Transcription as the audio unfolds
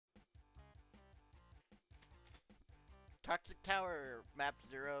Toxic Tower, Map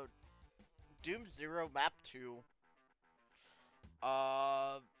 0. Doom 0, Map 2.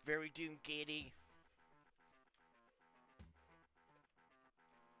 Very Doom Gatey.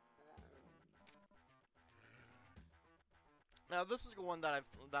 Now this is the one that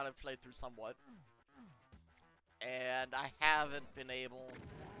I've played through somewhat, and I haven't been able.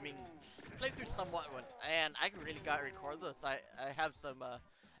 I mean, played through somewhat one, and I really gotta record this. I have some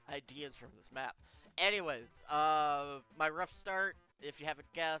ideas from this map. Anyways, my rough start. If you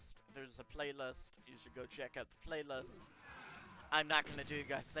haven't guessed, there's a playlist. You should go check out the playlist. I'm not gonna do you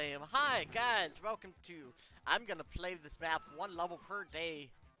guys saying, "Hi guys, welcome to." I'm gonna play this map 1 level per day,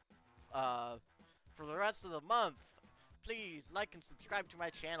 for the rest of the month. Please like and subscribe to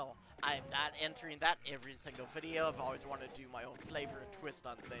my channel. I'm not entering that every single video. I've always wanted to do my own flavor and twist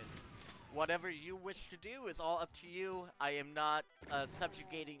on things. Whatever you wish to do is all up to you. I am not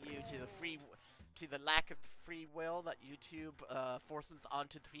subjugating you to the lack of free will that YouTube forces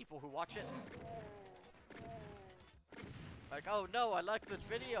onto the people who watch it. Like, oh no, I like this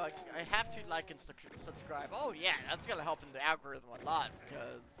video. I have to like and subscribe. Oh yeah, that's gonna help in the algorithm a lot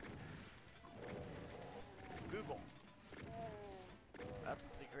because Google. That's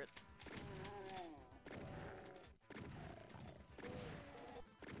a secret.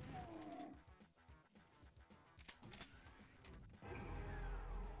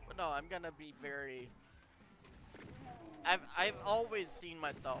 But no, I'm gonna be very... I've always seen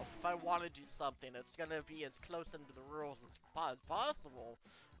myself, if I want to do something, it's gonna be as close into the rules as possible.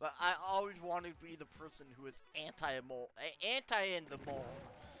 But I always want to be the person who is anti-mole, in the mole.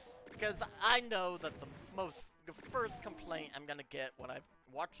 Because I know that the first complaint I'm gonna get when I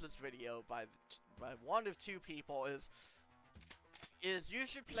watch this video by one of two people is you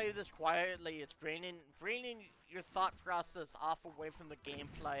should play this quietly. It's bringing your thought process off away from the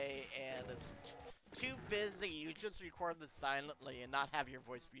gameplay, and it's too busy. You just record this silently and not have your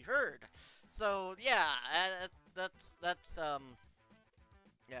voice be heard. So yeah,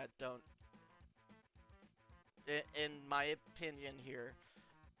 yeah, don't. In my opinion here,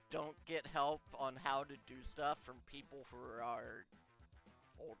 don't get help on how to do stuff from people who are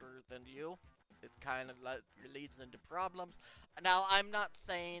older than you. It kind of leads into problems. Now, I'm not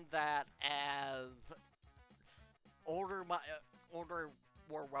saying that as older,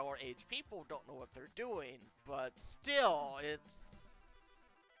 more well-aged people don't know what they're doing, but still,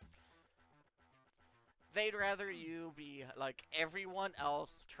 they'd rather you be like everyone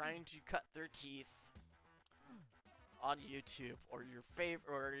else trying to cut their teeth on YouTube or your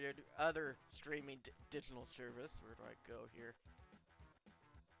favorite or your other streaming digital service. Where do I go here?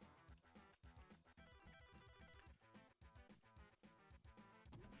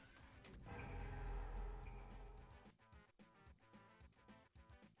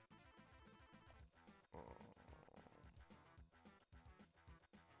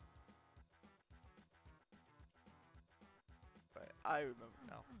 Right, I remember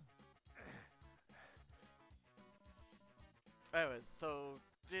now. Anyways, so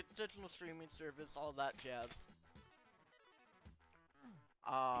digital streaming service, all that jazz.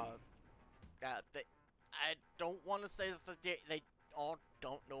 Yeah, I don't want to say that they all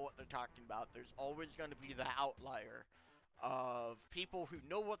don't know what they're talking about. There's always going to be the outlier of people who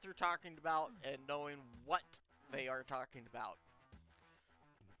know what they're talking about and knowing what they are talking about.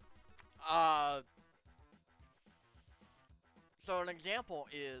 So an example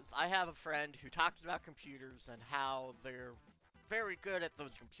is, I have a friend who talks about computers and how they're very good at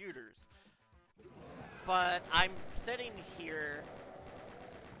those computers. But I'm sitting here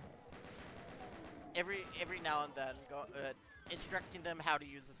every now and then, instructing them how to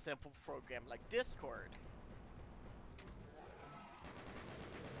use a simple program like Discord.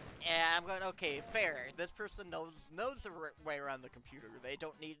 And I'm going, okay, fair. This person knows the way around the computer. They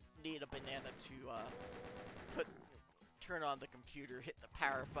don't need a banana to turn on the computer, hit the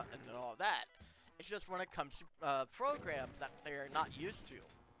power button, and all that. It's just when it comes to programs that they're not used to,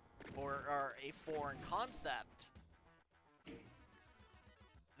 or are a foreign concept,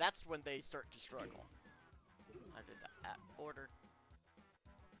 that's when they start to struggle. I did that out of order.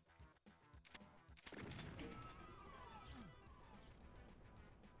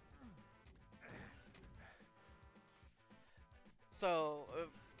 So,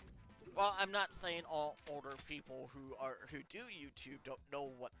 well, I'm not saying all older people who do YouTube don't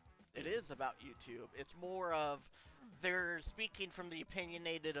know what it is about YouTube. It's more of they're speaking from the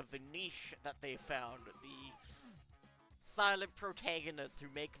opinionated of the niche that they found. The silent protagonists who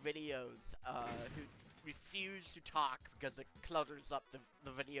make videos, who refuse to talk because it clutters up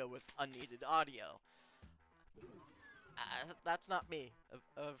the video with unneeded audio. That's not me.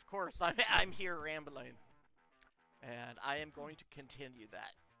 Of course, I'm here rambling. And I am going to continue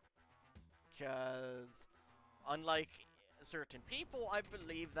that. Because, unlike certain people, I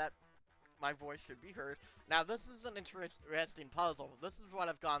believe that my voice should be heard. Now, this is an interesting puzzle. This is what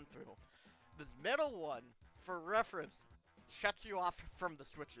I've gone through. This middle one, for reference, shuts you off from the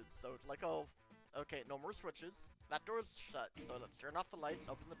switches. So it's like, oh, okay, no more switches. That door's shut, so let's turn off the lights,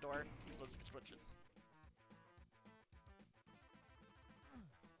 open the door, close the switches.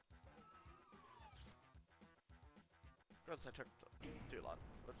 Of course, I took too long.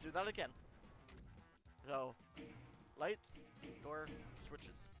 Let's do that again. So, lights, door,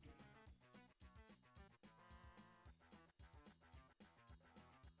 switches.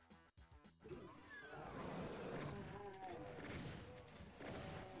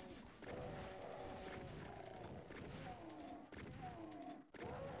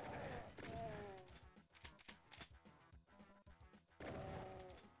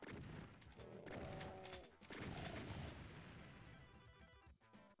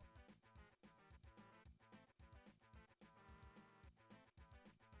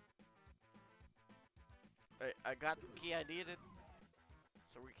 Alright, I got the key I needed,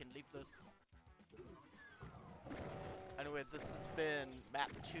 so we can leave this. Anyways, this has been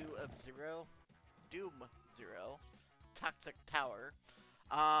map 2 of 0, Doom 0, Toxic Tower.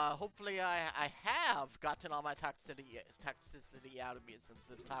 Hopefully I have gotten all my toxicity out of me since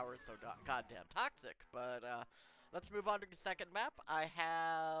this tower is so goddamn toxic. But, let's move on to the second map. I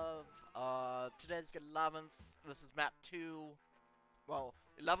have, today's the 11th, this is map 2, well,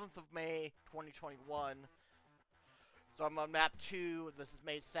 11th of May, 2021. So I'm on map 2, this is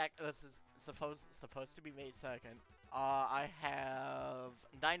May 2nd, this is supposed to be May 2nd. I have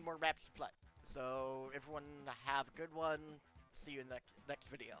 9 more maps to play. So everyone have a good one. See you in the next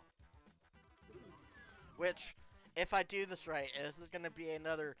video. Which, if I do this right, this is gonna be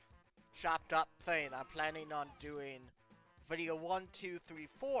another chopped up thing. I'm planning on doing video 1, 2, 3,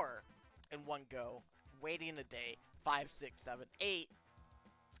 4 in one go. Waiting a day. 5, 6, 7, 8.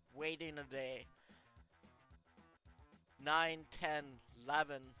 Waiting a day. 9, 10,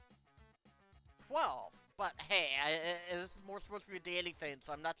 11, 12. But hey, this is more supposed to be a daily thing,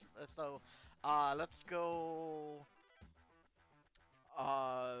 so I'm not. So, let's go.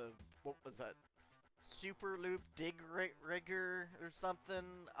 What was that? Super Loop Dig Rigger or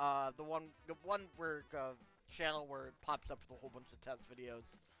something. The one where channel where it pops up with a whole bunch of test videos.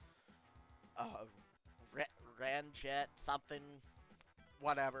 Ranjet something,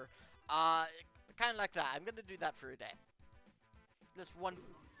 whatever. Kind of like that. I'm gonna do that for a day. Just one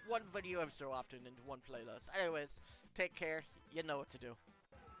video every so often into one playlist. Anyways, take care. You know what to do.